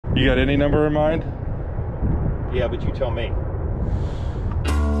You got any number in mind? Yeah, but you tell me.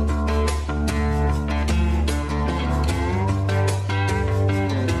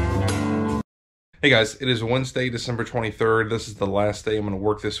 Hey guys, it is Wednesday, December 23rd. This is the last day I'm going to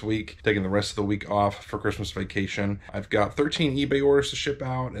work this week, taking the rest of the week off for Christmas vacation. I've got 13 eBay orders to ship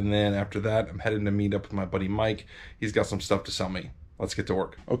out, and then after that, I'm heading to meet up with my buddy Mike. He's got some stuff to sell me. Let's get to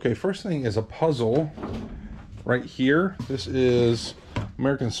work. Okay, first thing is a puzzle right here. This is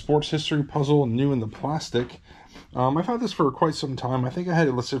American Sports History puzzle, new in the plastic. I've had this for quite some time. I think I had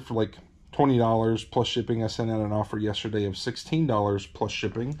it listed for like $20 plus shipping. I sent out an offer yesterday of $16 plus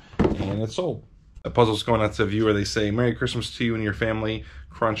shipping, and it's sold. The puzzle's going out to a viewer. They say, Merry Christmas to you and your family,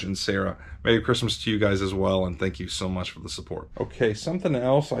 Crunch and Sarah. Merry Christmas to you guys as well, and thank you so much for the support. Okay, something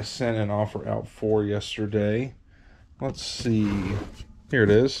else I sent an offer out for yesterday. Let's see. Here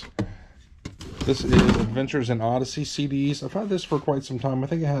it is. This is Adventures in Odyssey CDs. I've had this for quite some time. I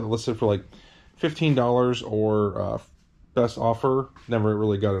think I had it listed for like $15 or best offer. Never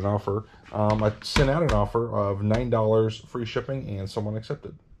really got an offer. I sent out an offer of $9 free shipping, and someone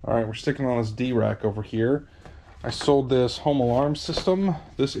accepted. All right, we're sticking on this D-rack over here. I sold this home alarm system.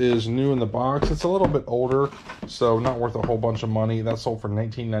 This is new in the box. It's a little bit older, so not worth a whole bunch of money. That sold for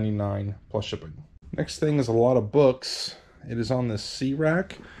 $19.99 plus shipping. Next thing is a lot of books. It is on this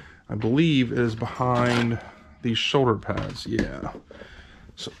C-rack. I believe it is behind these shoulder pads. Yeah.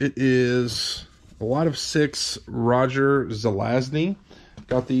 So it is a lot of 6 Roger Zelazny.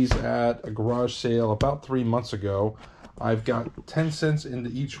 Got these at a garage sale about 3 months ago. I've got 10 cents into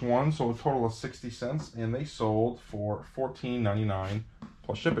each one, so a total of 60 cents, and they sold for $14.99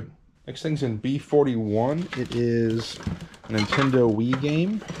 plus shipping. Next thing's in B41. It is a Nintendo Wii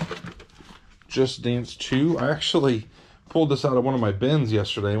game, Just Dance 2. I actually pulled this out of one of my bins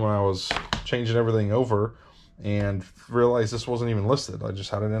yesterday when I was changing everything over and realized this wasn't even listed. I just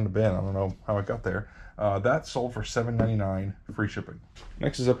had it in the bin. I don't know how it got there. That sold for $7.99 free shipping.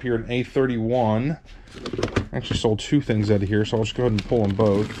 Next is up here an A31. I actually sold 2 things out of here, so I'll just go ahead and pull them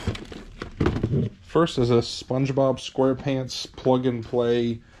both. First is a SpongeBob SquarePants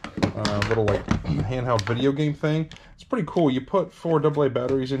plug-and-play little like handheld video game thing. It's pretty cool. You put 4 AA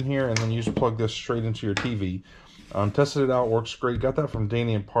batteries in here, and then you just plug this straight into your TV. Tested it out, works great. Got that from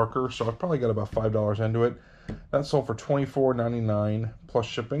Danny and Parker, so I've probably got about $5 into it. That sold for $24.99 plus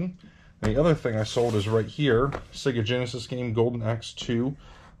shipping. And the other thing I sold is right here, Sega Genesis game, Golden Axe 2.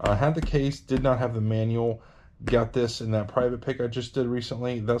 Had the case, did not have the manual. Got this in that private pick I just did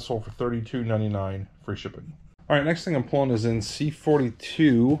recently. That sold for $32.99 free shipping. All right, next thing I'm pulling is in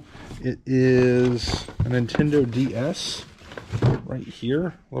C42. It is a Nintendo DS right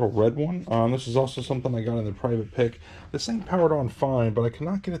here, little red one. This is also something I got in the private pick. This thing powered on fine, but I could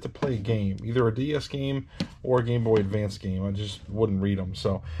not get it to play a game, either a DS game or a Game Boy Advance game. I just wouldn't read them,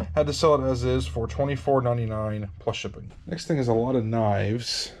 so had to sell it as is for $24.99 plus shipping. Next thing is a lot of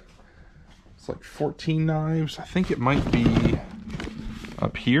knives. It's like 14 knives. I think it might be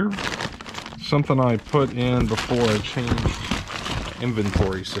up here. Something I put in before I changed my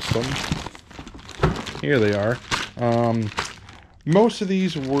inventory system. Here they are. Most of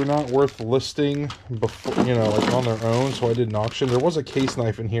these were not worth listing before, you know, like on their own, so I did an auction. There was a case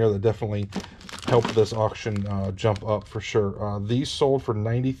knife in here that definitely helped this auction jump up for sure. These sold for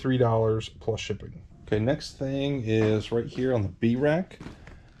 $93 plus shipping. Okay, next thing is right here on the B rack.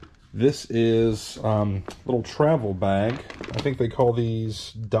 This is little travel bag. I think they call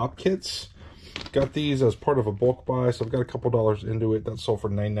these DOP kits. Got these as part of a bulk buy, so I've got a couple dollars into it. That sold for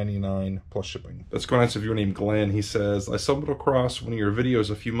 $9.99 plus shipping. That's going out to a viewer named Glenn. He says, I stumbled across one of your videos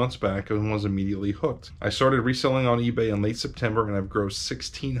a few months back and was immediately hooked. I started reselling on eBay in late September, and I've grossed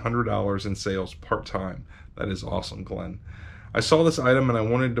 $1,600 in sales part-time. That is awesome, Glenn. I saw this item and I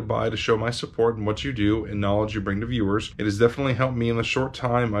wanted to buy to show my support in what you do and knowledge you bring to viewers. It has definitely helped me in the short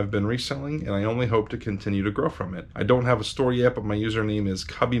time I've been reselling, and I only hope to continue to grow from it. I don't have a store yet, but my username is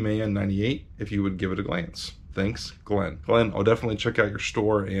Cubbyman98 if you would give it a glance. Thanks, Glenn. Glenn, I'll definitely check out your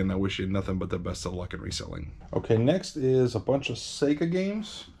store, and I wish you nothing but the best of luck in reselling. Okay, next is a bunch of Sega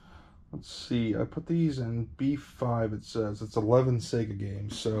games. Let's see, I put these in B5, it says. It's 11 Sega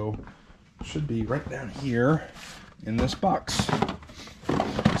games, so it should be right down here in this box.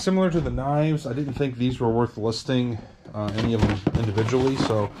 Similar to the knives, I didn't think these were worth listing, any of them individually,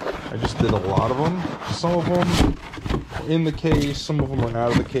 so I just did a lot of them. Some of them are in the case, some of them are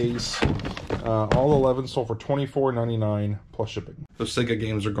out of the case. All 11 sold for $24.99 plus shipping. Those Sega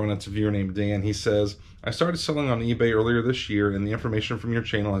games are going out to a viewer named Dan. He says, I started selling on eBay earlier this year, and the information from your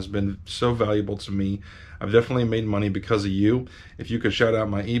channel has been so valuable to me. I've definitely made money because of you. If you could shout out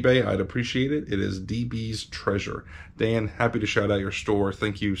my eBay, I'd appreciate it. It is DB's Treasure. Dan, happy to shout out your store.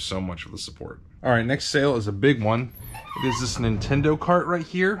 Thank you so much for the support. All right, next sale is a big one. It is this Nintendo cart right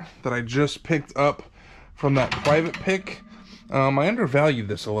here that I just picked up from that private pick. I undervalued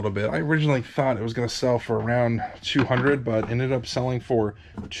this a little bit. I originally thought it was going to sell for around $200, but ended up selling for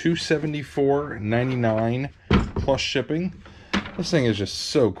 $274.99 plus shipping. This thing is just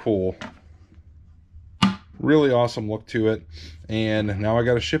so cool. Really awesome look to it, and now I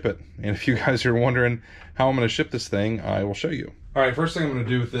got to ship it. And if you guys are wondering how I'm going to ship this thing, I will show you. All right, first thing I'm going to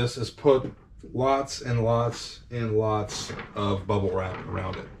do with this is put lots and lots and lots of bubble wrap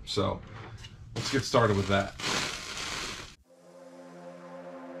around it. So let's get started with that.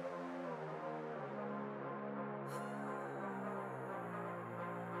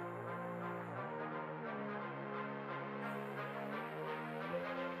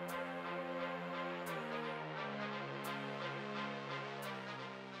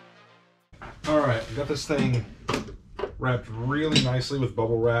 Alright, got this thing wrapped really nicely with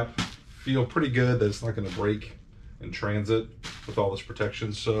bubble wrap. Feel pretty good that it's not going to break in transit with all this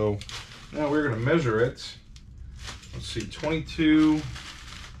protection. So now we're going to measure it. Let's see, 22,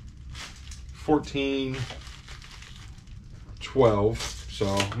 14, 12. So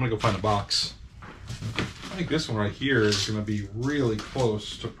I'm going to go find a box. I think this one right here is going to be really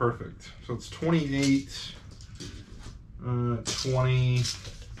close to perfect. So it's 28, 20,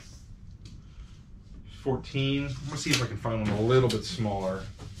 14. I'm gonna see if I can find one a little bit smaller.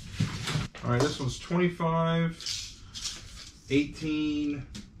 All right, this one's 25, 18,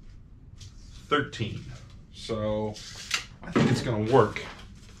 13. So I think it's gonna work.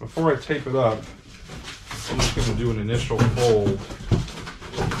 Before I tape it up, I'm just gonna do an initial fold.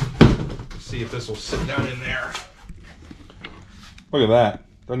 See if this will sit down in there. Look at that.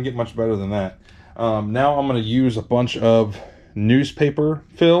 Doesn't get much better than that. Now I'm gonna use a bunch of newspaper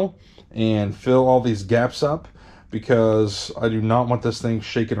fill and fill all these gaps up, because I do not want this thing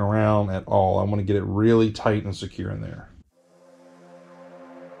shaking around at all. I want to get it really tight and secure in there.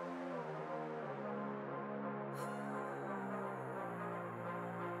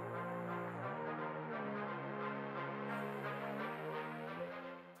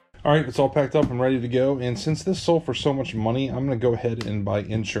 All right, it's all packed up and ready to go. And since this sold for so much money, I'm going to go ahead and buy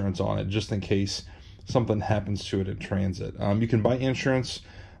insurance on it, just in case something happens to it in transit. You can buy insurance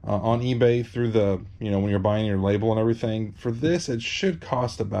on eBay through the, when you're buying your label and everything. For this, it should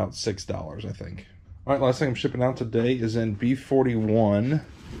cost about $6, I think. All right, last thing I'm shipping out today is in B41.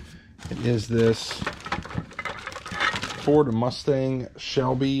 It is this Ford Mustang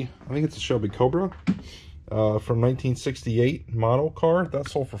Shelby, I think it's a Shelby Cobra, from 1968 model car. That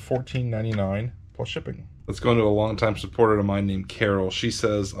sold for $14.99 plus shipping. Let's go into a longtime supporter of mine named Carol. She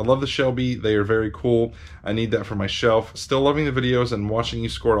says, I love the Shelby. They are very cool. I need that for my shelf. Still loving the videos and watching you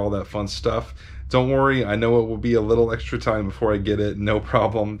score all that fun stuff. Don't worry, I know it will be a little extra time before I get it. No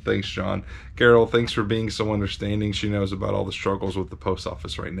problem. Thanks, John. Carol, thanks for being so understanding. She knows about all the struggles with the post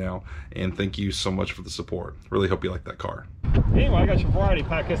office right now. And thank you so much for the support. Really hope you like that car. Anyway, I got your variety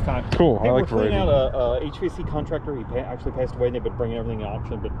pack this time. Cool. Hey, I like variety. We're cleaning out a HVAC contractor. He actually passed away, and they've been bringing everything in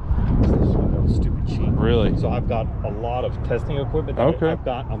auction, but this is stupid cheap. Really? So I've got a lot of testing equipment that I've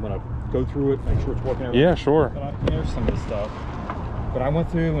got. I'm going to go through it, make sure it's working. Yeah, sure. But here's some of the stuff. But I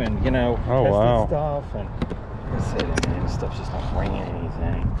went through and, tested stuff, and like I said, man, this stuff's just not bringing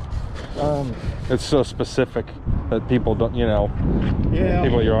anything. It's so specific that people don't, yeah,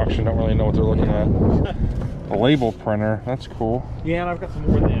 people at your auction don't really know what they're looking at. A label printer, that's cool. Yeah, and I've got some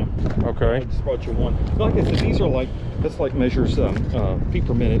more of them. Okay. I just brought you one. Like I said, these are like, this like measures feet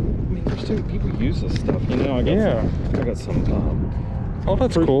per minute. I mean, there's still people use this stuff, I got some oh,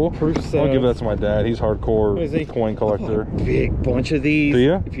 that's cool. Proofs, I'll give that to my dad. He's hardcore coin collector. A big bunch of these. Do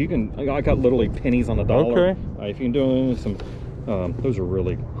you? If you can, I got literally pennies on the dollar. Okay. If you can do some, those are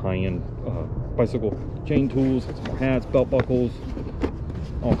really high-end bicycle chain tools. Got some more hats, belt buckles,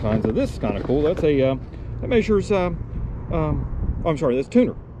 all kinds of. This is kind of cool. That's a that measures. I'm sorry, that's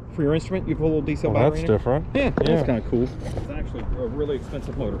tuner for your instrument. You put a little diesel battery. That's in it. different. Yeah, that's kind of cool. It's actually a really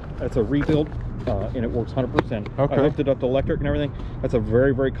expensive motor. That's a rebuild. And it works 100%. Okay. I hooked it up to electric and everything. That's a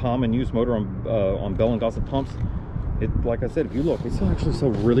very, very common used motor on Bell and Gossett pumps. It, like I said, if you look, it's actually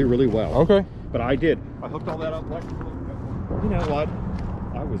sold really, really well. Okay. But I hooked all that up electrically. You know what?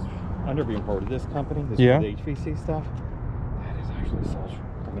 I never even heard of this company. This is the HVC stuff. That is actually sold.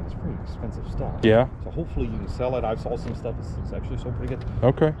 I mean, it's pretty expensive stuff. Yeah. So hopefully you can sell it. I've sold some stuff. It's actually sold pretty good.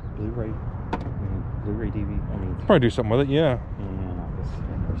 Okay. Blu-ray Blu-ray DVD. I mean, Probably do something with it, yeah.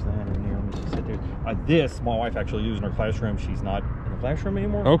 And there's that in here. Let me just sit there. This, my wife actually used in her classroom. She's not in the classroom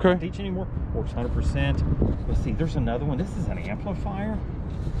anymore. Okay. Not teaching anymore. Works 100%. Let's see, there's another one. This is an amplifier.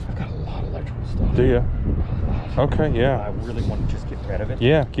 I've got a lot of electrical stuff. Do you? Okay, yeah. I really want to just get rid of it.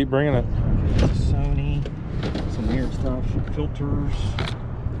 Yeah, keep bringing it. Okay, there's a Sony. Some weird stuff. Filters.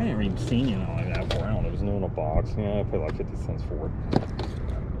 I never even seen anything like that before. I don't know. It was new in a box. Yeah, I paid like 50 cents for it. I don't know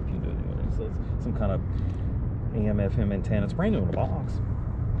if you know what it is. So it's some kind of AM, FM antenna. It's brand new in a box.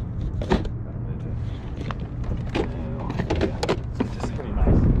 It's just pretty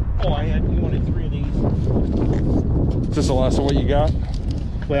nice. Oh, you wanted 3 of these? Is this the last of what you got?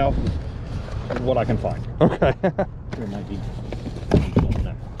 Well, what I can find. Okay. There might be.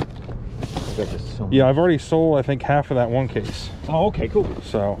 So yeah, I've already sold, I think, half of that one case. Oh, okay, cool.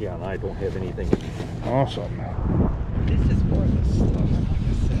 So. Yeah, and I don't have anything. Awesome. This is more of the stuff, like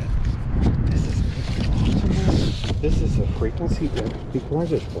I said. This is a frequency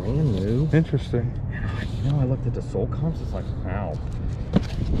equalizer. It's brand new. Interesting. And I looked at the soul comps. It's like, wow. It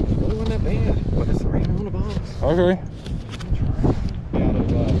really wasn't that bad, but it's right on the box. Okay. Out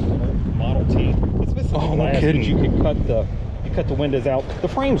of Model T. It's missing the glass, but you can cut the windows out. The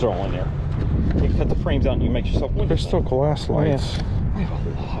frames are all in there. You cut the frames out and you make yourself windows. There's still glass lights. Oh, yeah. I have a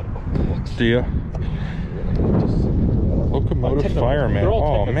lot of books. Do you? Locomotive Fireman.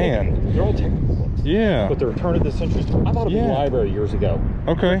 Oh, man. They're all technical books. Yeah. But they're turn of the century. I bought a new library years ago.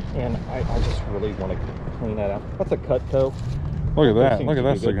 Okay. And I just really want to clean that out. That's a Cutco. Look at that. Look at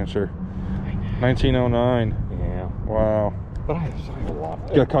that signature. 1909. Yeah. Wow. But I have a lot.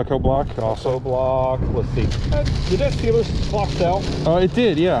 You got a Cutco block also? Cutco block. Let's see. Did that Steelers clock sell? It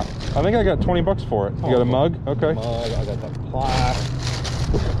did, yeah. I think I got 20 bucks for it. You got a mug? Okay. Mug. I got that plaque.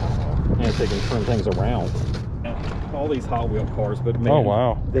 And they can turn things around. All these Hot Wheel cars, but man, oh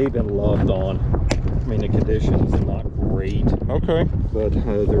wow, they've been loved on. I mean, the condition's not great. Okay. But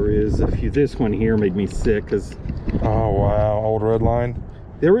there is a few. This one here made me sick because. Oh wow, old red line.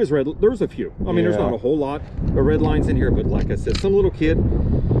 There's a few. I mean, there's not a whole lot of red lines in here, but like I said, some little kid,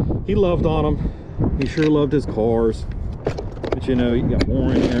 he loved on them. He sure loved his cars. But you know, you got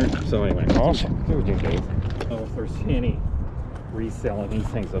more in there. So anyway, awesome. Oh, if there's any reselling these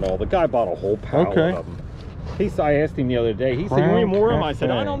things at all, the guy bought a whole pallet of them. I asked him the other day. He said, "How many more of them?" I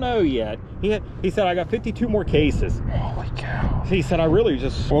said, "I don't know yet." He said, "I got 52 more cases." Holy cow! He said, "I really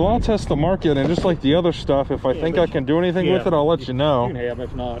just." Well, I'll test the market, and just like the other stuff, if I think I can do anything with it, I'll let you know. You can have them.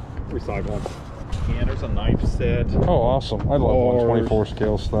 If not, recycle them. And there's a knife set. Oh, awesome! I love 124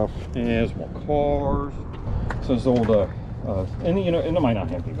 scale stuff. And there's more cars. So it's old, and you know, and it might not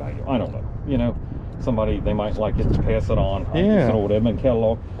have any value. I don't know. You know, they might like it to pass it on. Yeah. It's an old Edmund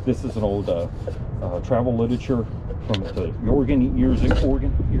catalog. This is an old travel literature from Oregon years ago.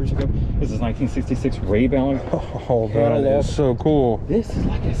 This is 1966 Ray-Bound. Oh, that is so cool. This is,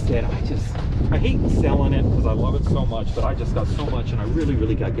 like I said, I hate selling it because I love it so much, but I just got so much and I really,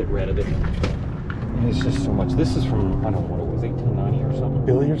 really got to get rid of it. And it's just so much. This is from, I don't know what it was, 1890 or something.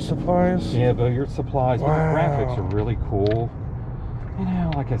 Billiard supplies? Yeah, billiard supplies. Wow. But the graphics are really cool. You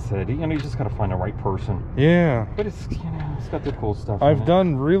know, like I said, you know, you just got to find the right person. Yeah. But it's, you know, it's got the cool stuff. I've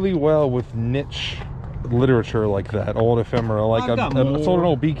done really well with niche literature like that, old ephemera. Like I sold an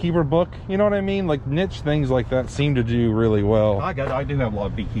old beekeeper book. You know what I mean? Like niche things like that seem to do really well. I do have a lot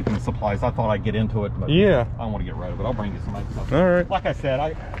of beekeeping supplies. I thought I'd get into it, but yeah, I want to get rid of it. I'll bring you some of that stuff. All right. Like I said,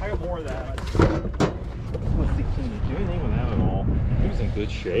 I have more of that. Let's see, can you do anything with that at all? It was in good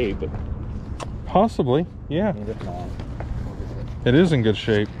shape, but possibly, yeah. And if not, it is in good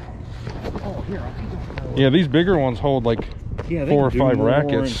shape. Oh, here, yeah, these bigger ones hold like 4 or 5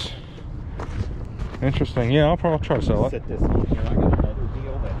 rackets. Interesting. Yeah, I'll probably try to sell it. Set this on here. I got another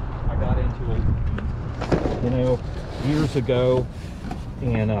deal that I got into, you know, years ago,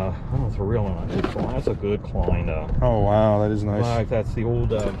 and I don't know if it's a real one. That's a good Klein. Oh wow, that is nice. Like, that's the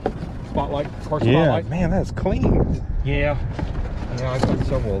old spotlight, car spotlight. Yeah, man, that's clean. Yeah, I got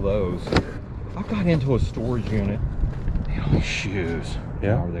several of those. I got into a storage unit. These shoes.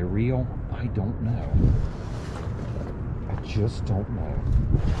 Yeah. Are they real? I don't know. I just don't know.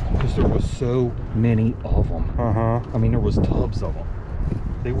 Because there was so many of them. I mean, there was tubs of them.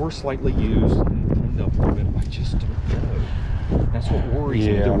 They were slightly used and cleaned up a little bit. I just don't know. That's what worries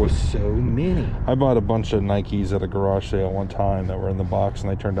me. There was so many. I bought a bunch of Nikes at a garage sale one time that were in the box, and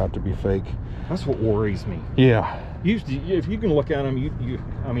they turned out to be fake. That's what worries me. Yeah. If you can look at them,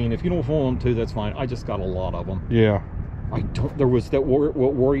 I mean, if you don't follow them too, that's fine. I just got a lot of them. Yeah.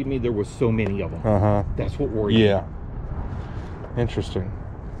 What worried me, there was so many of them. That's what worried me. Yeah. Interesting.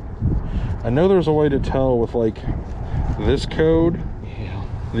 I know there's a way to tell with like this code. Yeah.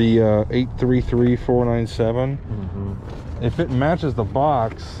 The 833497. If it matches the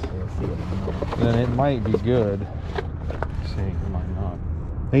box, then it might be good. Let's see, it might not.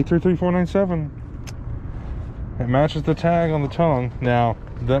 833497. It matches the tag on the tongue. Now,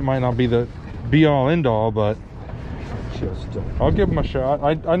 that might not be the be-all, end-all, but I'll give them a shot.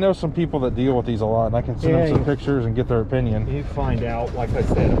 I know some people that deal with these a lot, and I can send them some pictures and get their opinion. You find out, like I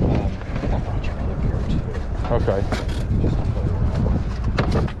said, okay.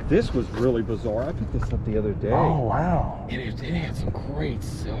 This was really bizarre. I picked this up the other day. Oh, wow. It had some great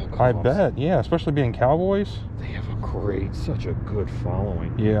silk. I bet, yeah, especially being cowboys. They have such a good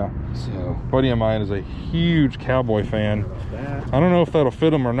following. Yeah. So, a buddy of mine is a huge cowboy fan. I don't know if that'll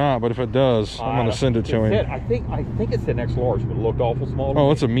fit him or not, but if it does, I'm going to send it to him. I think it's the next large, but it looked awful small.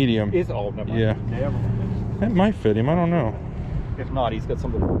 Oh, it's a medium. It's all never mind. Yeah. It might fit him. I don't know. If not, he's got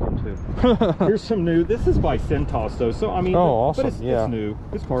something to work into. Here's some new. This is by Centos, though. So I mean, awesome. But it's new.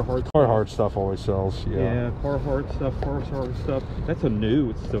 It's Carhartt. Carhartt stuff always sells. Yeah, Carhartt stuff. Carhartt stuff. That's a new.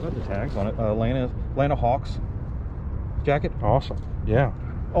 It's still got the tags on it. Atlanta Hawks jacket. Awesome. Yeah.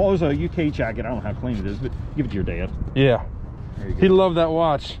 Oh, there's a UK jacket. I don't know how clean it is, but give it to your dad. Yeah. He loved that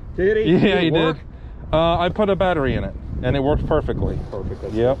watch. Did he? Yeah, he did. I put a battery in it, and it worked perfectly.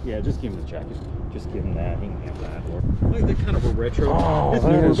 Perfect. Yep. Yeah, just give him the jacket. Just give him that. He can have that. Like that kind of a retro. Oh,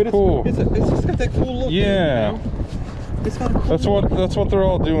 that is cool. It's just got that cool look. Yeah. It's got a cool That's what they're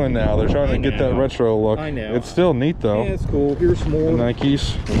all doing now. They're trying to get that retro look. I know. It's still neat though. Yeah, it's cool. Here's some more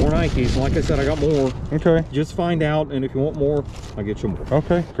Nikes. More Nikes. Like I said, I got more. Okay. Just find out, and if you want more, I'll get you more.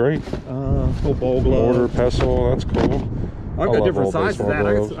 Okay, great. Little ball glove. Mortar pestle. That's cool. I've got different sizes of that.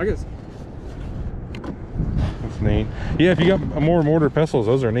 I guess. That's neat. Yeah, if you got more mortar pestles,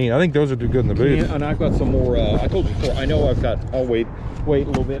 those are neat. I think those would do good in the boot. Yeah, and I've got some more. I told you before. I know I've got. I'll wait a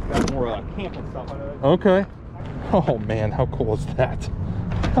little bit. Got more camping stuff. Okay. Oh man, how cool is that?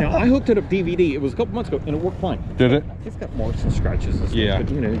 Now I hooked it up DVD. It was a couple months ago, and it worked fine. Did it? It's got marks and scratches and stuff. Yeah.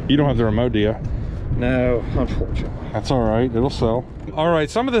 But, you know. You don't have the remote, do you? No, unfortunately. That's all right. It'll sell. All right.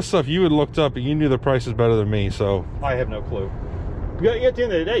 Some of this stuff you had looked up, and you knew the prices better than me, so. I have no clue. At the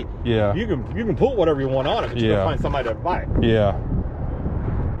end of the day, yeah, you can put whatever you want on it, but you gotta find somebody to buy it. Yeah.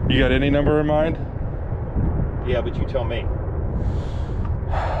 You got any number in mind? Yeah, but you tell me.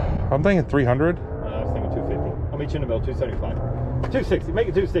 I'm thinking 300. I was thinking 250. I'll meet you in the middle, 275. 260. Make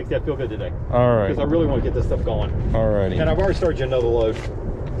it 260. I feel good today. All right. Because I really want to get this stuff going. All righty. And I've already started you another load.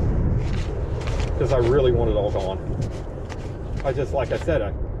 Because I really want it all gone. I just, like I said,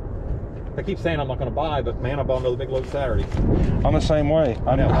 I keep saying I'm not going to buy, but man, I bought another big load Saturday. I'm the same way.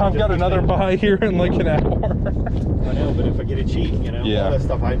 I've got another buy here in like an hour. I know, but if I get it cheap, you know, all that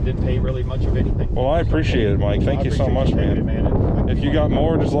stuff, I didn't pay really much of anything. Well, I appreciate it, Mike. Thank you so much, man. If you got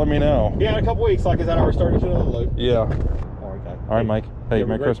more, just let me know. Yeah, in a couple weeks, like I said, I already started another load. Yeah. All right, guys. All right, Mike. Hey,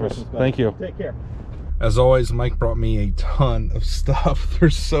 Merry Christmas. Thank you. Take care. As always, Mike brought me a ton of stuff.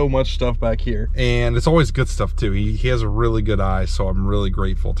 There's so much stuff back here. And it's always good stuff too. He has a really good eye, so I'm really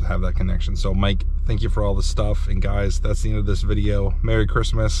grateful to have that connection. So Mike, thank you for all the stuff. And guys, that's the end of this video. Merry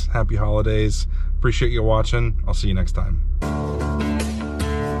Christmas, Happy Holidays. Appreciate you watching. I'll see you next time.